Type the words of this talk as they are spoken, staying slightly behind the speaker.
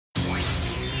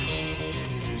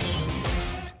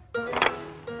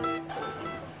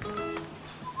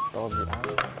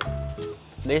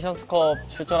네이션스컵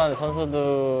출전하는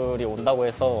선수들이 온다고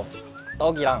해서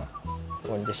떡이랑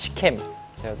그리고 이제 식햄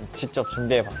제가 직접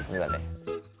준비해봤습니다. 네.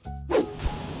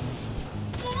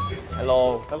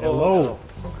 Hello. Hello.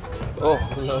 Oh,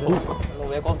 hello.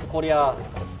 Welcome to Korea.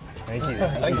 Thank you.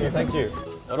 Thank you.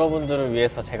 여러분들을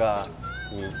위해서 제가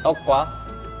이 떡과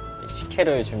이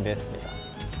식혜를 준비했습니다.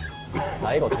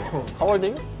 나이가 어떻게? How old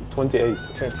are you? 28.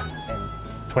 20. And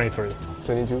 23.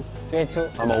 22. 22.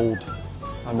 I'm old.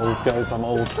 I'm old, guys. I'm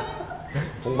old.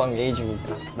 동방 예의주고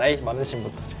나이 많으신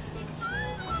분부터.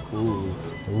 Ooh.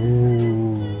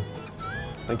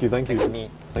 Thank you. Thank me.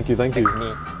 Thank you. Thanks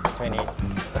me. 20.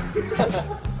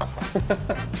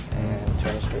 And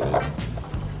 23.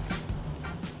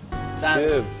 짠.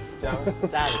 Cheers.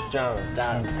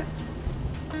 짠.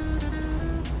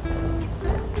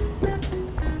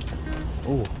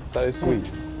 Ooh, That is sweet.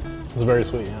 it's very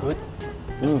sweet. Yeah. Good.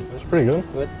 It's pretty good.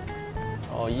 Good.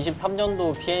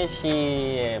 23년도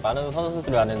PNC에 많은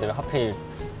선수들이 왔는데 왜 하필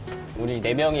우리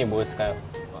 4명이 모였을까요?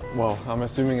 Well, I'm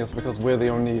assuming it's because we're the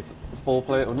only four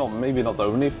players, maybe not the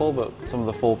only four, but some of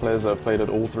the four players that have played at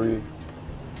all three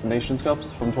Nations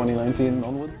Cups from 2019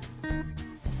 onwards.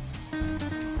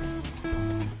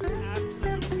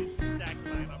 Absolutely stacked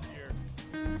lineup here.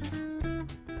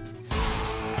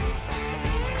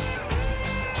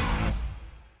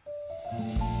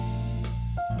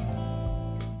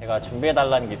 제가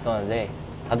준비해달라는 게 있었는데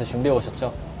다들 준비해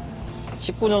오셨죠?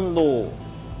 19년도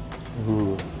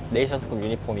네이션스컵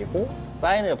유니폼이고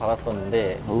사인을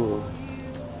받았었는데 Ooh.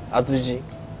 아두지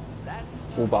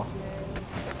오바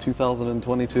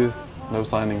 2022, no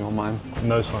signing on mine.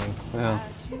 No signs. Yeah.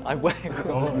 아니 뭐야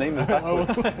because his name is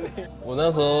backwards 我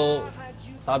那时候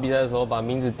打比赛的时候把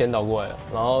名字颠倒过来了，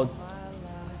然后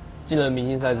进了明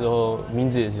星赛之后，名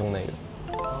字也是用那个。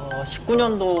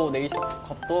 19년도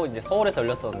네이션스컵도 이제 서울에서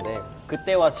열렸었는데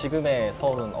그때와 지금의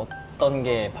서울은 어떤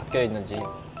게 바뀌어 있는지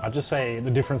I'd just say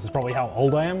the difference is probably how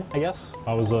old I am, I guess.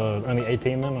 I was only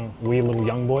 18 then, a wee little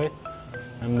young boy.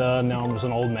 And now I'm just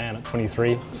an old man at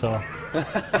 23, so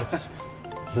that's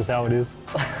just how it is.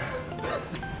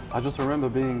 I just remember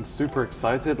being super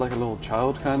excited, like a little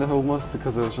child kind of almost,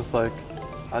 because it was just like,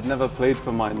 I'd never played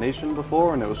for my nation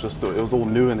before and it was all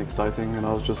new and exciting and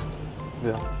I was just,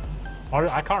 yeah.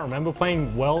 I can't remember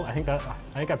playing well. I think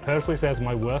I personally say it's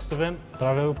my worst event that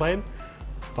I've ever played.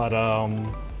 But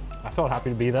I felt happy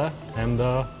to be there, and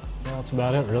yeah, that's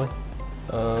about it, really.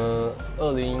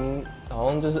 好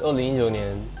像就是2019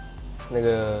年那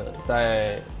个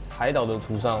在海岛的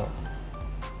图上，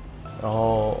然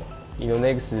后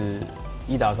Inonix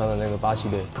 1打3的那个巴西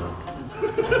队。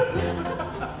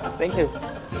Thank you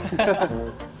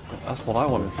That's what I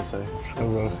wanted to say.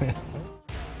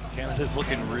 Canada's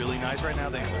looking really nice right now.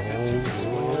 They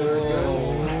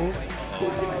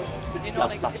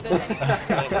Inonix, if there's anything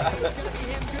it's going to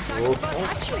be him. Good tackle first.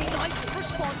 Actually, nice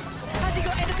response. Has he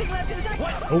got anything left in the tank?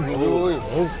 Two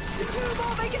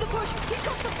more making the push. He's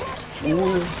got the push.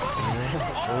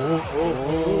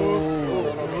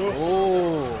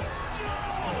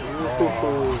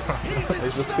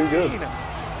 It's just too good.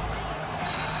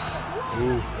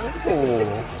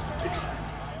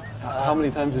 How many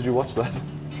times did you watch that?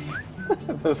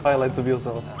 Those highlights of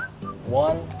yourself.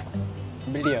 1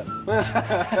 million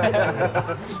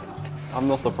I'm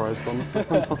not surprised, honestly.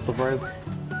 I'm not surprised.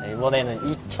 자, 이번에는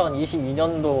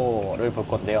 2022년도를 볼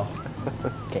건데요.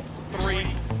 오케이. 3,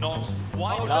 no,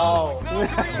 1, No.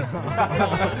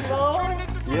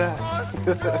 Yes.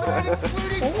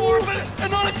 including 4, but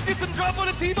Inonix gets him drop on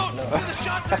a T-bone. The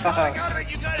shots are flying out of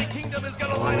the United Kingdom is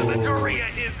going to line up and Korea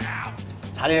is out.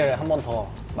 다리를 한 번 더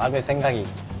막을 생각이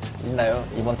있나요?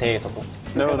 이번 대회에서도?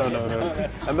 No.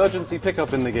 Emergency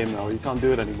pickup in the game now. You can't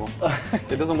do it anymore.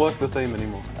 It doesn't work the same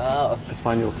anymore. 아, It's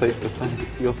fine, you're safe this time.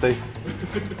 You're safe.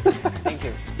 Thank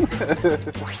you.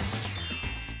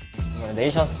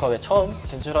 네이션스컵에 처음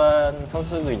진출한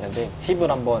선수도 있는데 팁을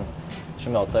한번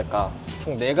주면 어떨까?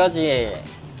 총 4가지의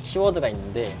키워드가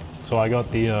있는데 So I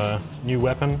got the new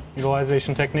weapon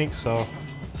utilization techniques.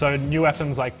 So new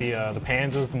weapons like the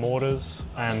panzers, the mortars,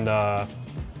 and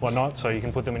whatnot. So you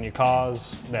can put them in your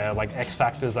cars. They're like X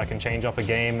factors that can change up a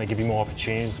game. They give you more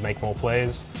opportunities to make more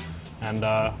plays, and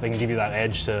they can give you that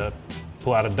edge to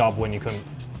pull out a dub when you couldn't.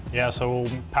 Yeah, so we'll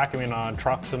pack them in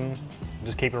trucks and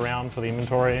just keep around for the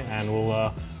inventory, and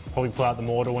we'll probably pull out the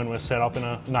mortar when we're set up in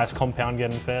a nice compound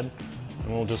getting fed,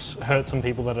 and we'll just hurt some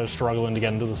people that are struggling to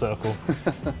get into the circle.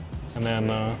 And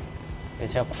then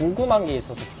제가 궁금한 게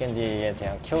있어서 빅엔지에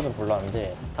대한 키워드를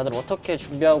불렀는데 다들 어떻게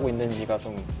준비하고 있는지가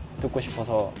좀 듣고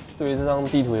싶어서 对这张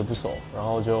地图也不熟，然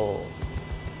后就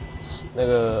那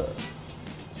个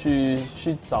去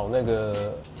找那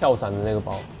个跳伞的那个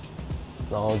包，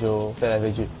然后就飞来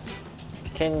飞去。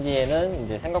 PNC에는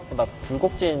이제 생각보다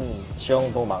굴곡진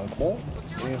지형도 많고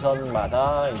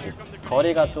능선마다 이제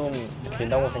거리가 좀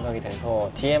길다고 생각이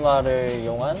돼서 DMR을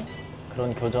이용한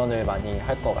그런 교전을 많이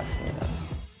할 것 같습니다.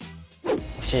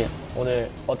 혹시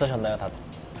오늘 어떠셨나요, 다들?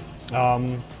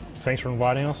 Thanks for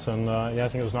inviting us, and yeah, I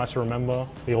think it was nice to remember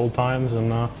the old times,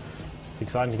 and it's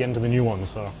exciting to get into the new ones.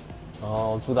 So, 然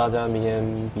后祝大家明天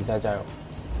比赛加油！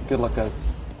 Good luck, guys.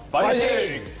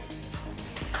 fighting!